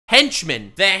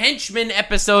Henchman, the Henchman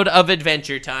episode of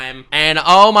Adventure Time. And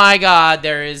oh my god,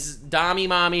 there is Dommy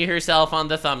Mommy herself on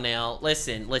the thumbnail.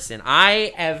 Listen,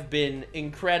 I have been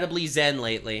incredibly zen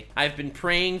lately. I've been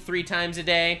praying 3 times a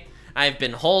day. I've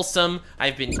been wholesome.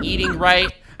 I've been eating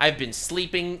right. I've been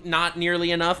sleeping not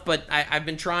nearly enough, but I've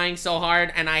been trying so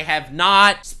hard, and I have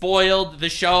not spoiled the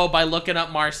show by looking up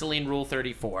Marceline Rule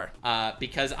 34,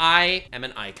 because I am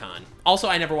an icon. Also,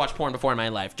 I never watched porn before in my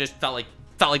life. Just felt like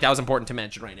that was important to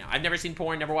mention right now. I've never seen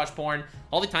porn, never watched porn.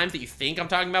 All the times that you think I'm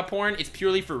talking about porn, it's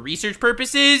purely for research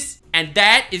purposes, and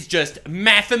that is just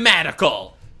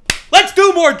mathematical. Let's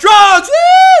do more drugs!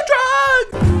 Woo,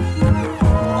 drugs!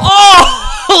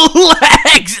 Oh,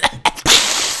 legs!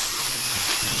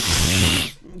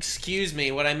 Excuse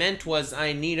me, what I meant was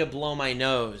I need to blow my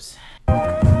nose.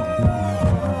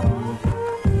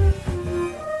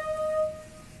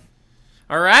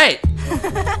 All right.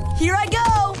 Here I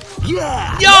go.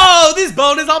 Yeah. Yo, this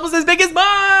bone is almost as big as my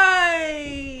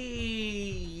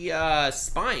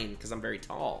spine, because I'm very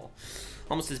tall.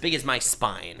 Almost as big as my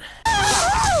spine.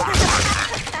 Oh,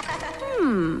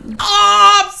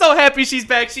 I'm so happy she's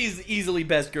back. She's easily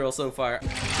best girl so far.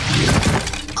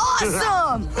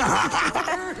 Awesome!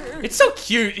 It's so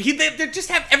cute. They just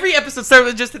have every episode start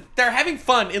with just they're having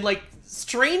fun in like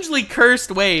strangely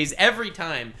cursed ways every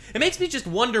time. It makes me just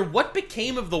wonder what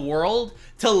became of the world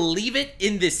to leave it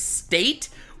in this state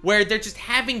where they're just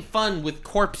having fun with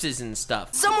corpses and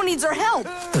stuff. Someone needs our help.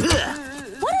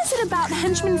 What is it about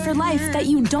Henchman for Life that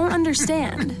you don't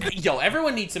understand? Yo,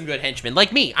 everyone needs some good henchmen.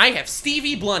 Like me, I have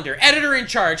Stevie Blunder, editor in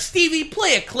charge. Stevie,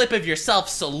 play a clip of yourself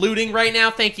saluting right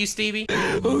now. Thank you, Stevie.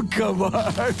 Oh, come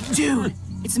on. Dude,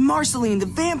 it's Marceline, the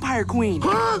vampire queen.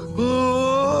 God,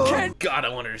 I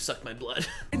want her to suck my blood.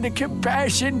 The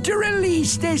compassion to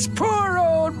release this poor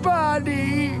old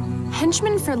body.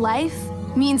 Henchman for Life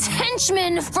means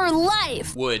henchman for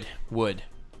life. Would.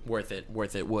 Worth it,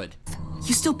 would.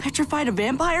 You still petrified of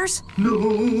vampires? No,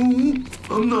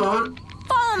 I'm not.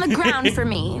 Fall on the ground for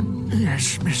me.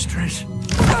 Yes, mistress.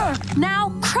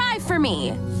 Now cry for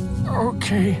me.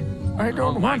 Okay, I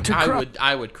don't want to cry.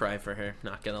 I would cry for her,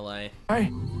 not gonna lie.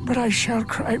 But I shall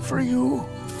cry for you.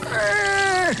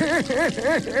 Hey,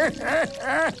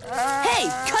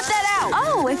 cut that out!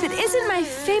 Oh, if it isn't my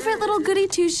favorite little goody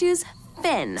two-shoes,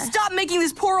 Finn. Stop making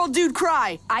this poor old dude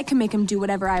cry. I can make him do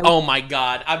whatever I want. Oh my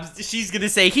god, she's gonna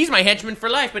say, he's my henchman for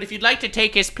life, but if you'd like to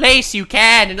take his place, you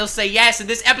can. And he'll say yes, and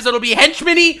this episode will be Henchman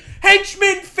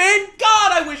Finn.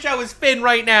 God, I wish I was Finn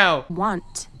right now.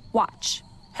 Watch.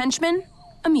 Henchman,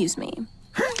 amuse me.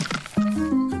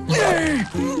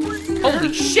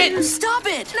 Holy shit. Stop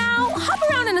it. Now, hop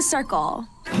around in a circle.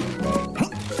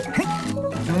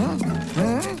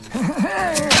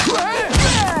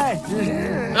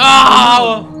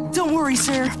 Oh! Don't worry,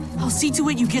 sir. I'll see to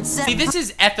it you get set. See, this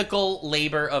is ethical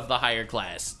labor of the higher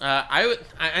class.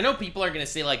 I know people are gonna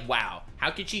say like, wow,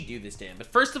 how could she do this to him? But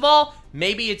first of all,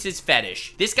 maybe it's his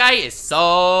fetish. This guy is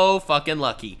so fucking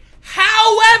lucky.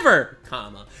 However,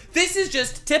 this is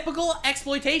just typical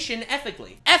exploitation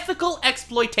ethically. Ethical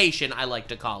exploitation, I like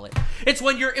to call it. It's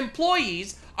when your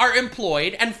employees are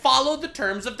employed and follow the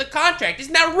terms of the contract.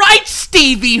 Isn't that right,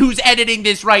 Stevie, who's editing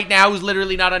this right now, who's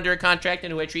literally not under a contract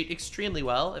and who I treat extremely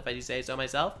well, if I do say so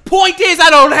myself? Point is, I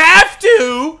don't have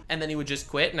to! And then he would just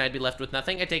quit and I'd be left with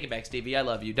nothing. I take it back, Stevie. I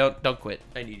love you. Don't quit.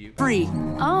 I need you. Free.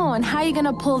 Oh, and how you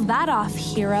gonna pull that off,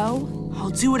 hero?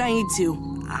 I'll do what I need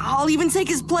to. I'll even take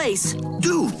his place.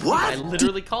 Dude, what? I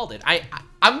literally called it.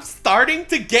 I'm starting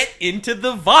to get into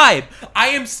the vibe. I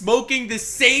am smoking the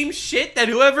same shit that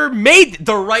whoever made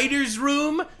the writer's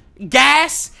room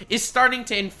gas is starting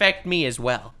to infect me as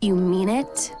well. You mean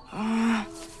it?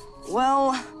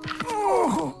 Well...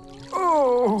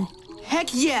 Oh.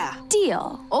 Heck yeah.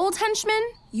 Deal. Old henchman,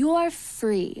 you're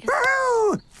free.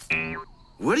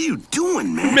 What are you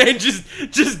doing, man? Man just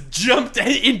jumped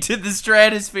into the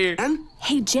stratosphere.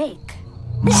 Hey, Jake.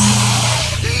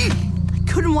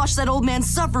 Couldn't watch that old man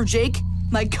suffer, Jake.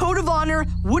 My code of honor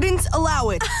wouldn't allow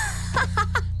it.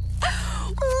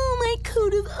 Oh, my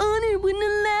code of honor wouldn't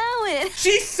allow it.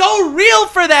 She's so real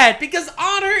for that, because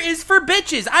honor is for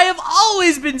bitches. I have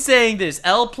always been saying this.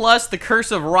 L plus the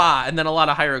curse of Ra, and then a lot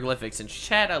of hieroglyphics in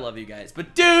chat. I love you guys.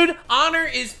 But dude, honor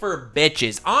is for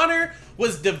bitches. Honor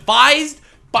was devised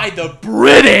by the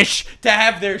British to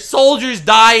have their soldiers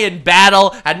die in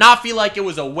battle and not feel like it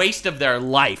was a waste of their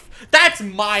life. That's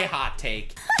my hot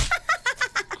take.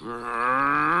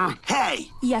 Hey!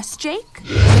 Yes, Jake?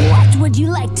 What would you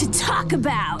like to talk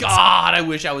about? God, I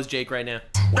wish I was Jake right now.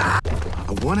 I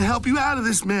want to help you out of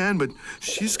this, man, but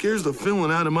she scares the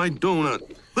filling out of my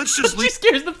donut. Let's just She leave.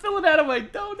 scares the filling out of my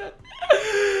donut.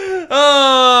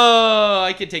 Oh,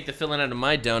 I could take the filling out of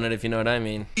my donut if you know what I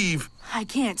mean. I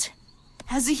can't.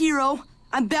 As a hero,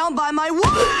 I'm bound by my word.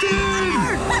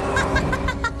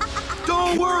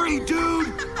 Don't worry,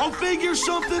 dude. I'll figure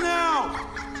something out.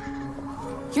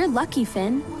 You're lucky,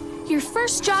 Finn. Your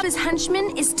first job as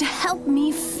henchman is to help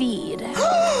me feed.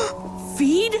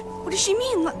 Feed? What does she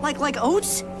mean? Like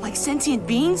oats? Like sentient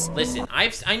beings? Listen,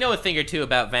 I know a thing or two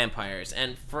about vampires,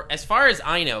 and as far as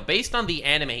I know, based on the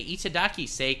anime Itadaki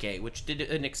Seike, which did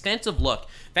an extensive look,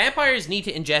 vampires need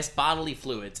to ingest bodily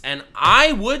fluids, and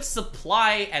I would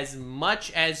supply as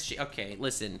much as okay,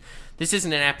 listen, this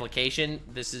isn't an application,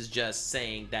 this is just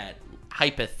saying that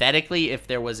hypothetically, if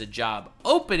there was a job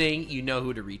opening, you know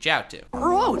who to reach out to.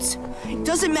 Or oats? It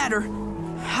doesn't matter.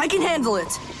 I can handle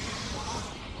it.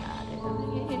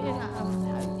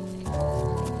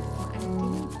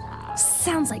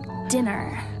 Sounds like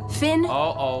dinner. Finn,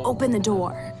 open the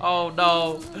door. Oh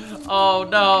no. Oh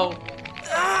no.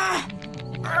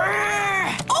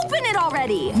 Open it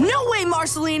already! No way,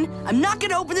 Marceline! I'm not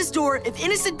gonna open this door if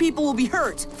innocent people will be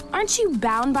hurt. Aren't you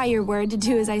bound by your word to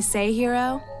do as I say,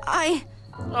 hero?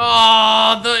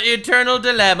 Oh, the eternal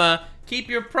dilemma. Keep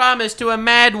your promise to a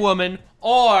mad woman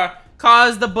or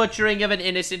cause the butchering of an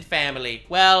innocent family.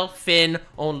 Well, Finn,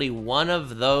 only one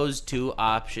of those two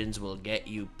options will get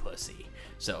you pussy.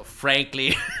 So,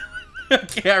 frankly,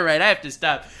 okay, all right, I have to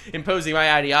stop imposing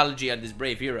my ideology on this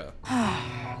brave hero.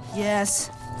 Yes.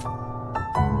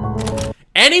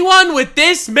 Anyone with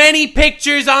this many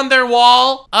pictures on their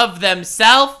wall of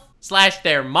themselves /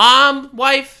 their mom,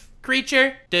 wife,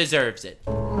 creature deserves it.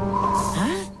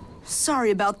 Sorry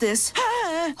about this.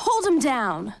 Hold him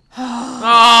down.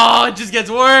 Oh, it just gets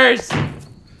worse.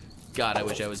 God, I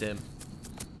wish I was him.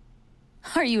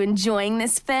 Are you enjoying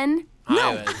this, Finn?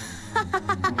 No.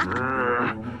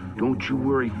 Don't you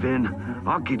worry, Finn.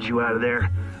 I'll get you out of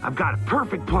there. I've got a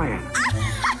perfect plan.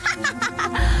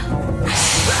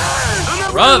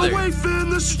 Brother. Wait, Finn.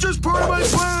 This is just part of my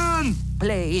plan.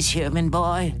 Please, human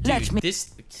boy, let me.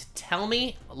 Tell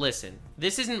me, listen,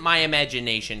 this isn't my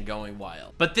imagination going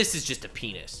wild, but this is just a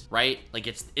penis, right? Like,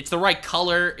 it's the right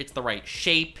color, it's the right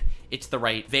shape, it's the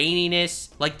right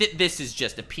veininess. Like, this is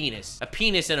just a penis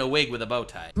in a wig with a bow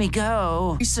tie. Me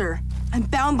go. Sir, I'm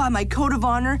bound by my code of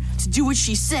honor to do what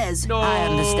she says. No. I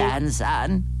understand,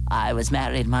 son. I was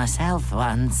married myself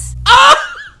once.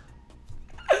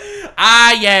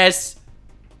 Ah, yes.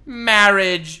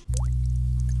 Marriage.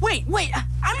 Wait,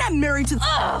 I'm not married to.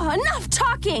 Ugh, enough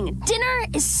talking. Dinner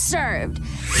is served.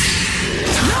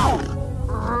 No!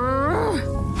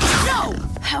 No!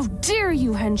 How dare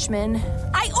you, henchman?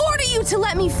 I order you to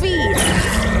let me feed.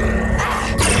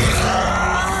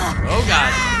 Oh,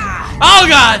 God. Oh,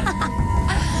 God.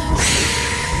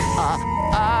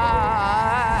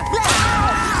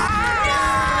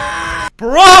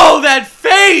 Bro, that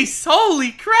face!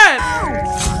 Holy crap!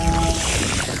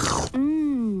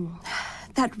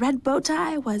 That red bow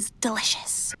tie was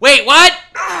delicious. Wait, what?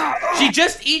 She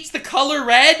just eats the color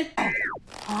red?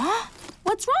 Huh?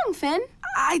 What's wrong, Finn?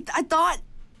 I thought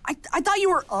you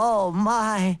were. Oh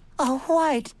my, a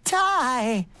white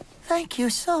tie. Thank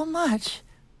you so much.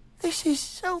 This is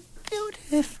so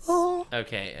beautiful.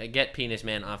 Okay, get Penis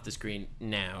Man off the screen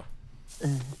now.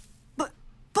 But.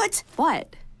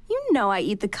 What? You know I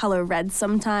eat the color red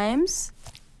sometimes.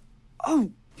 Oh,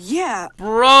 yeah.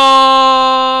 Bro!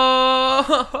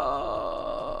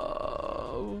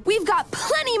 We've got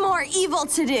plenty more evil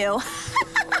to do.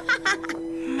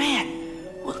 Man.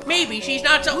 Maybe she's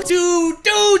not so.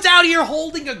 Dude's out here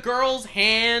holding a girl's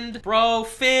hand. Bro,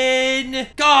 Finn.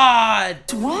 God.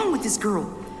 What's wrong with this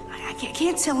girl? I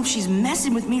can't tell if she's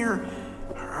messing with me or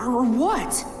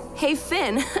what. Hey,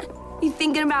 Finn. You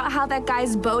thinking about how that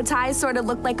guy's bow tie sort of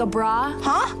looked like a bra?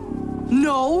 Huh?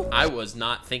 No. I was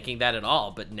not thinking that at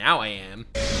all, but now I am.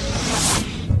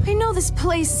 I know this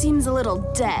place seems a little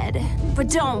dead, but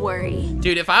don't worry.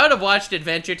 Dude, if I would have watched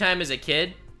Adventure Time as a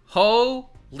kid,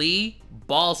 holy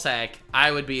ballsack,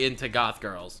 I would be into goth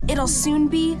girls. It'll soon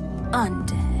be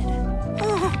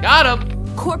undead. Got him.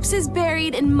 Corpses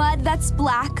buried in mud that's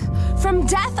black. From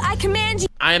death, I command you.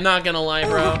 I am not gonna lie,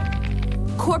 bro.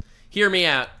 Hear me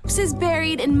out. Corpses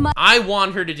buried in mud. I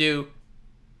want her to do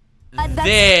that's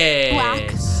this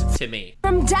black. to me.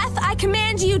 From death, I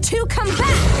command you to come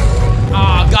back.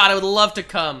 Oh, God, I would love to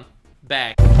come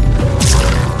back.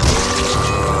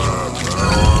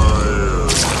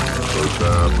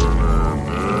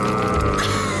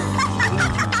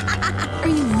 Are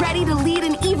you ready to lead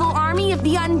an evil army of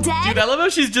the undead? Dude, I love how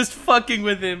she's just fucking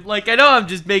with him. Like, I know I'm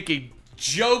just making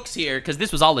jokes here, because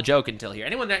this was all a joke until here.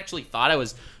 Anyone that actually thought I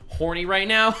was horny right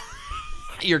now?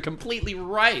 You're completely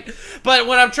right. But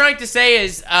what I'm trying to say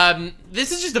is,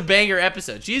 this is just a banger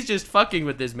episode. She's just fucking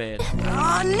with this man.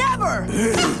 Never!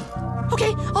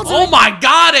 Okay, I'll do it. Oh my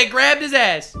god, I grabbed his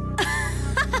ass.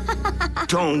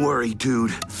 Don't worry,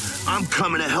 dude. I'm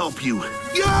coming to help you.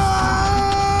 Yeah!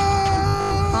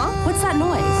 Huh? What's that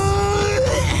noise?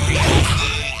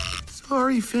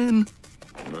 Sorry, Finn.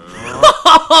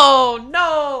 Oh,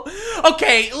 no.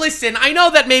 Okay, listen, I know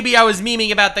that maybe I was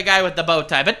memeing about the guy with the bow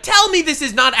tie, but tell me this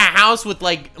is not a house with,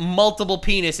 like, multiple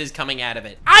penises coming out of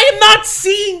it. I am not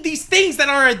seeing these things that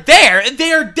aren't there.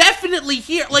 They are definitely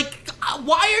here. Like,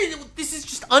 why are you... This is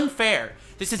just unfair.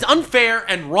 This is unfair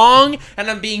and wrong, and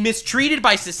I'm being mistreated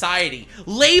by society.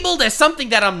 Labeled as something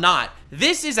that I'm not.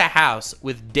 This is a house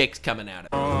with dicks coming out of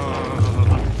it.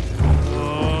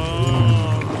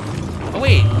 Oh,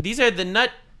 wait, these are the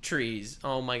nut trees.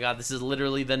 Oh my god, this is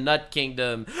literally the Nut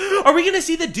Kingdom. Are we gonna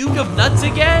see the Duke of Nuts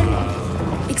again?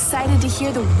 Excited to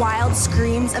hear the wild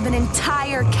screams of an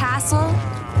entire castle?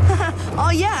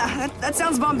 Oh yeah, that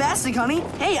sounds bombastic, honey.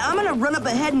 Hey, I'm gonna run up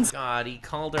ahead and God, he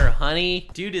called her honey.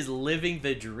 Dude is living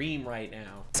the dream right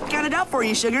now. scout it out for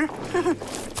you, sugar.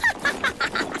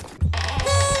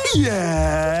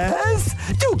 Yes,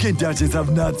 Duke and Duchess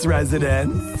of Nuts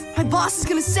residence. My boss is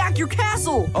gonna sack your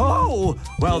castle. Oh,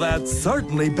 well, that's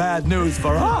certainly bad news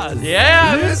for us.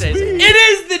 Yeah, Yes, it me.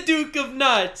 is the Duke of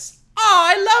Nuts. Oh,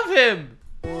 I love him.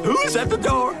 Who's at the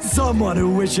door? Someone who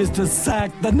wishes to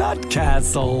sack the Nut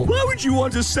Castle. Why would you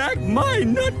want to sack my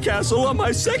nut castle on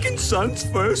my second son's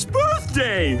first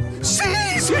birthday?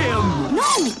 Seize him!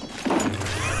 No!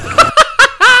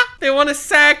 They want to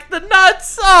sack the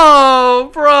nuts. Oh,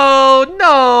 bro,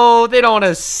 no. They don't want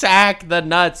to sack the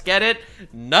nuts. Get it?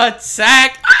 Nut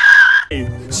sack.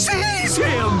 Seize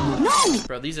him! No!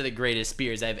 Bro, these are the greatest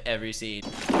spears I've ever seen.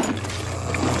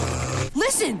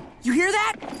 Listen, you hear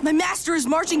that? My master is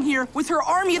marching here with her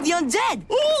army of the undead.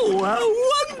 Oh,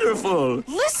 how wonderful!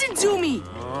 Listen to me!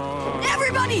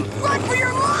 Everybody, run for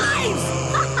your lives!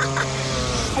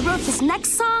 I wrote this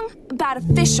next song about a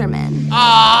fisherman.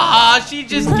 Ah, she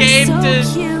just Looks came so to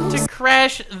cute.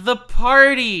 crash the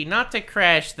party, not to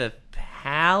crash the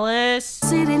palace.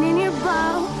 Sitting in your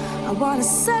boat, I wanna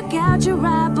suck out your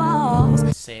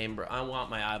eyeballs Same, bro. I want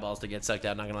my eyeballs to get sucked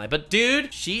out, not gonna lie. But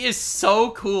dude, she is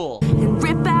so cool. and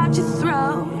rip out your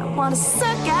throat. I wanna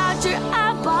suck out your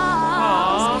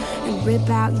eyeballs and rip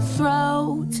out your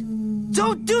throat.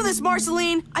 Don't do this,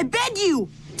 Marceline! I beg you!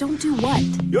 Don't do what?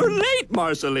 You're late,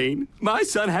 Marceline. My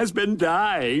son has been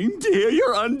dying to hear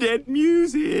your undead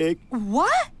music.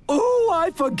 What? Oh, I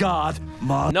forgot.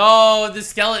 No, the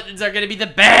skeletons are gonna be the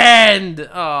band.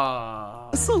 Oh.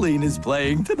 Marceline is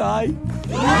playing tonight.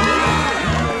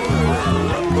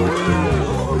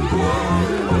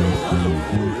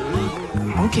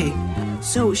 Okay,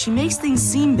 so she makes things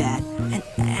seem bad,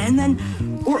 and then,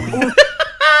 or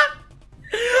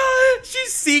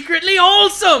She's secretly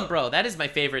wholesome, bro. That is my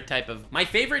favorite type of. My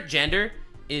favorite gender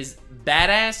is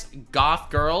badass goth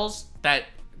girls that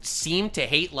seem to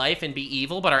hate life and be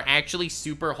evil, but are actually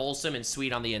super wholesome and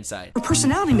sweet on the inside. her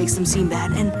personality makes them seem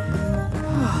bad, and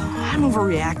I'm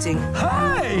overreacting.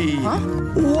 Hey! Huh?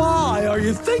 Why are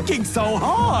you thinking so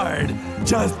hard?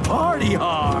 Just party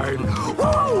hard.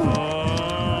 Woo!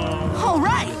 All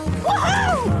right,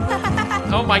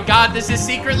 woohoo! Oh my god, this is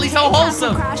secretly so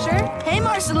wholesome. Crasher, Hey,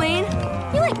 Marceline.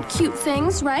 you like cute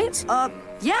things, right?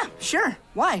 Yeah, sure.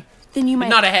 Why? Then you might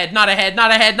Not ahead, not ahead,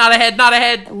 not ahead, not ahead, not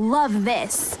ahead. love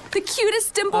this. The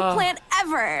cutest dimple plant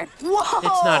ever. Whoa,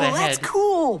 It's not a that's head.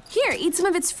 cool. Here, eat some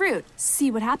of its fruit. See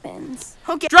what happens.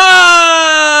 Okay. Drugs!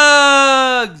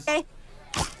 Okay.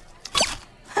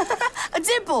 A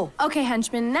dimple. Okay,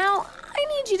 henchman, now I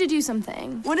need you to do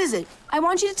something. What is it? I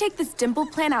want you to take this dimple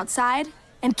plant outside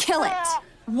and kill it.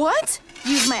 What?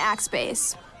 Use my axe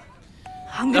base.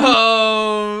 I'm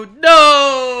gonna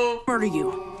No! murder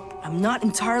you. I'm not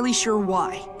entirely sure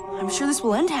why. I'm sure this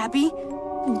will end happy.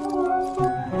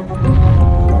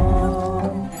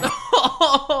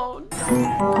 Oh,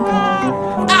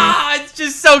 ah, it's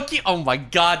just so cute. Oh my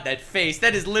god, that face.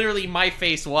 That is literally my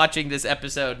face watching this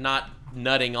episode, not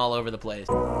nutting all over the place.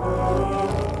 I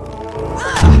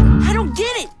don't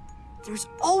get it. There's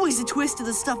always a twist to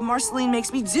the stuff Marceline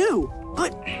makes me do.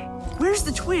 But where's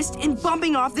the twist in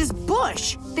bumping off this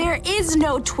bush? There is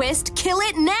no twist. Kill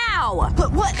it now.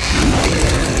 But what?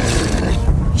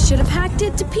 You should have hacked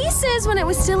it to pieces when it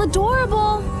was still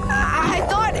adorable. I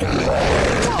thought...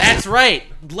 That's right.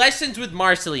 Lessons with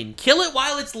Marceline. Kill it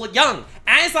while it's young.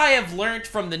 As I have learned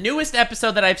from the newest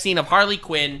episode that I've seen of Harley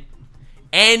Quinn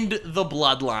and the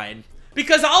Bloodline.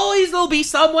 Because always there'll be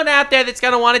someone out there that's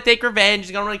gonna want to take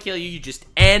revenge, gonna want to kill you. You just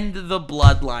end the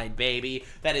bloodline, baby.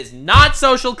 That is not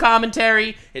social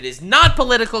commentary. It is not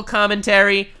political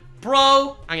commentary.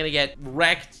 Bro, I'm gonna get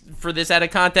wrecked for this out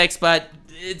of context, but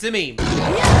it's a meme.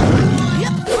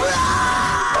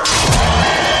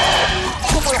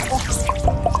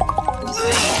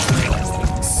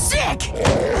 Sick!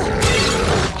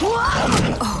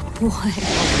 Oh boy.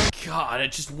 God,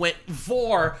 it just went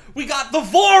Vor. We got the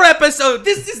Vor episode.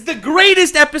 This is the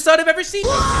greatest episode I've ever seen.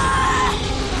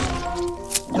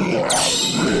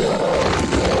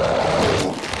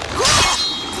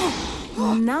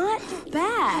 Not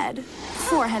bad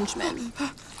for Henchman.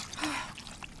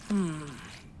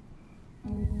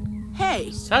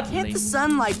 Hey, Suddenly. can't the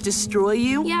sunlight destroy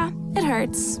you? Yeah, it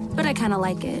hurts, but I kind of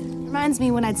like it. Reminds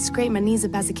me when I'd scrape my knees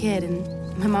up as a kid and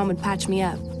my mom would patch me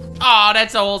up. Oh,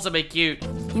 that's so wholesome and cute.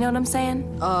 You know what I'm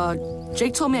saying?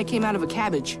 Jake told me I came out of a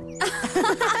cabbage.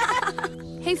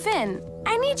 Hey, Finn,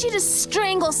 I need you to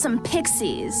strangle some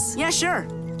pixies. Yeah, sure.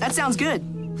 That sounds good.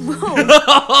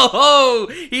 Oh,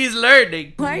 he's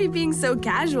learning. Why are you being so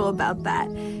casual about that?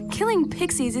 Killing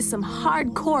pixies is some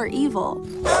hardcore evil.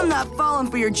 I'm not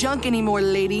falling for your junk anymore,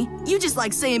 lady. You just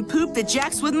like saying poop that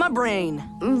jacks with my brain.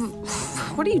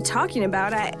 What are you talking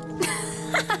about?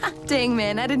 Dang,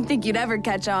 man, I didn't think you'd ever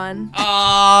catch on.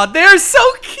 Aw, they're so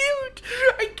cute.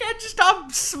 I can't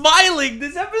stop smiling.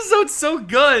 This episode's so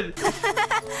good.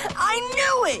 I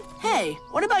knew it! Hey,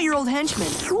 what about your old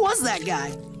henchman? Who was that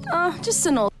guy? Oh, just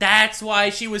an old That's why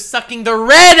she was sucking the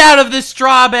red out of the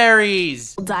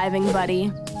strawberries. diving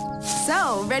buddy.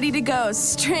 So, ready to go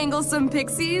strangle some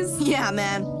pixies? Yeah,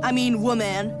 man. I mean,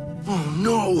 woman. Oh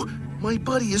no! My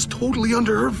buddy is totally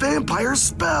under her vampire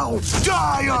spell!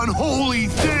 Die, unholy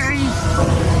thing!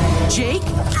 Jake?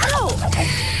 Ow!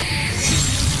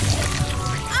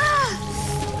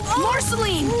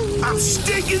 Marceline! I'm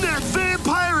sticking that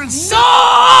vampire and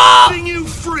No! setting you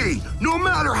free, no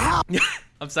matter how.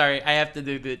 I'm sorry, I have to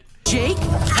do good. Jake?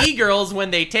 E-girls,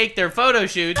 when they take their photo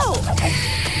shoots.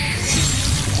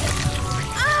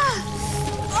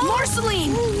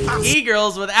 Marceline!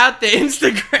 E-girls without the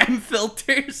Instagram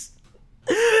filters.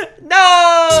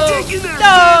 No! Sticking that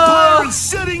vampire and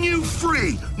setting you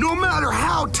free, no matter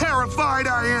how terrified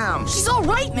I am. She's all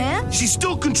right, man. She's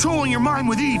still controlling your mind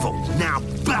with evil. Now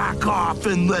back off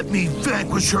and let me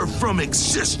vanquish her from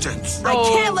existence. I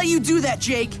can't let you do that,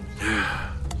 Jake.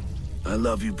 I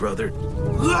love you, brother.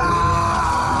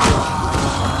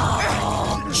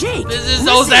 Jake! This is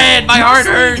so listen, sad. My heart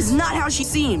Marceline hurts. is not how she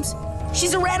seems.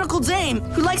 She's a radical dame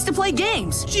who likes to play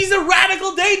games. She's a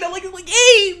radical dame that likes to play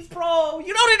games, bro.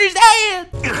 You don't understand.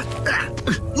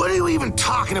 What are you even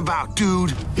talking about,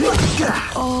 dude?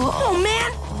 Oh,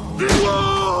 man!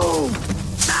 Whoa!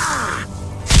 Ah!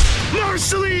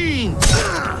 Marceline!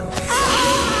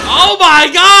 Oh my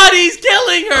God, he's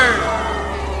killing her.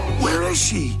 Where is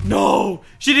she? No,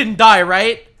 she didn't die,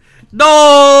 right?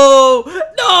 No,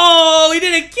 he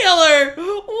didn't kill her.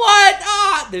 What?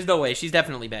 Ah, there's no way. She's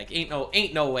definitely back. Ain't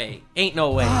no way.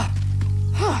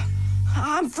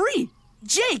 I'm free.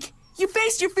 Jake, you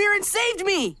faced your fear and saved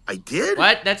me. I did?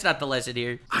 What? That's not the lesson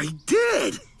here. I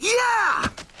did! Yeah!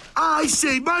 I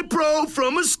saved my bro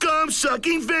from a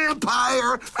scum-sucking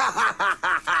vampire!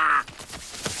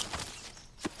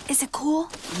 Is it cool?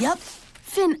 Yep.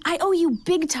 Finn, I owe you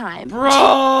big time.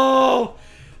 Bro!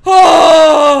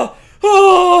 Heart!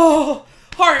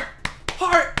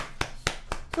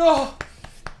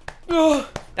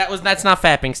 That's not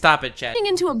fapping. Stop it, chat. Turning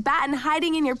into a bat and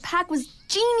hiding in your pack was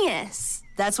genius.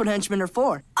 That's what henchmen are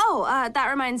for. Oh, that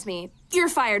reminds me. You're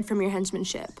fired from your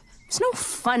henchmanship. It's no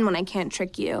fun when I can't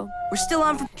trick you. We're still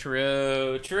on for...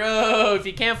 True. If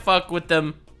you can't fuck with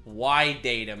them, why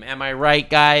date them? Am I right,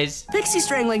 guys? Pixie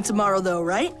strangling tomorrow, though,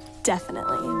 right?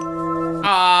 Definitely.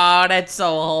 Aw, that's so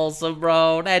wholesome,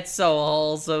 bro. That's so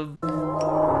wholesome.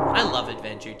 I love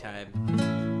Adventure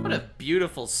Time. What a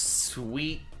beautiful,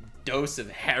 sweet dose of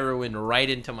heroin right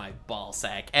into my ball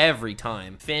sack every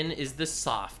time. Finn is the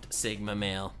soft Sigma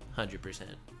male, 100%.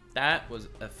 That was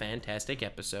a fantastic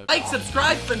episode. Like,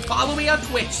 subscribe, and follow me on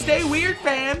Twitch. Stay weird,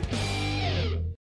 fam.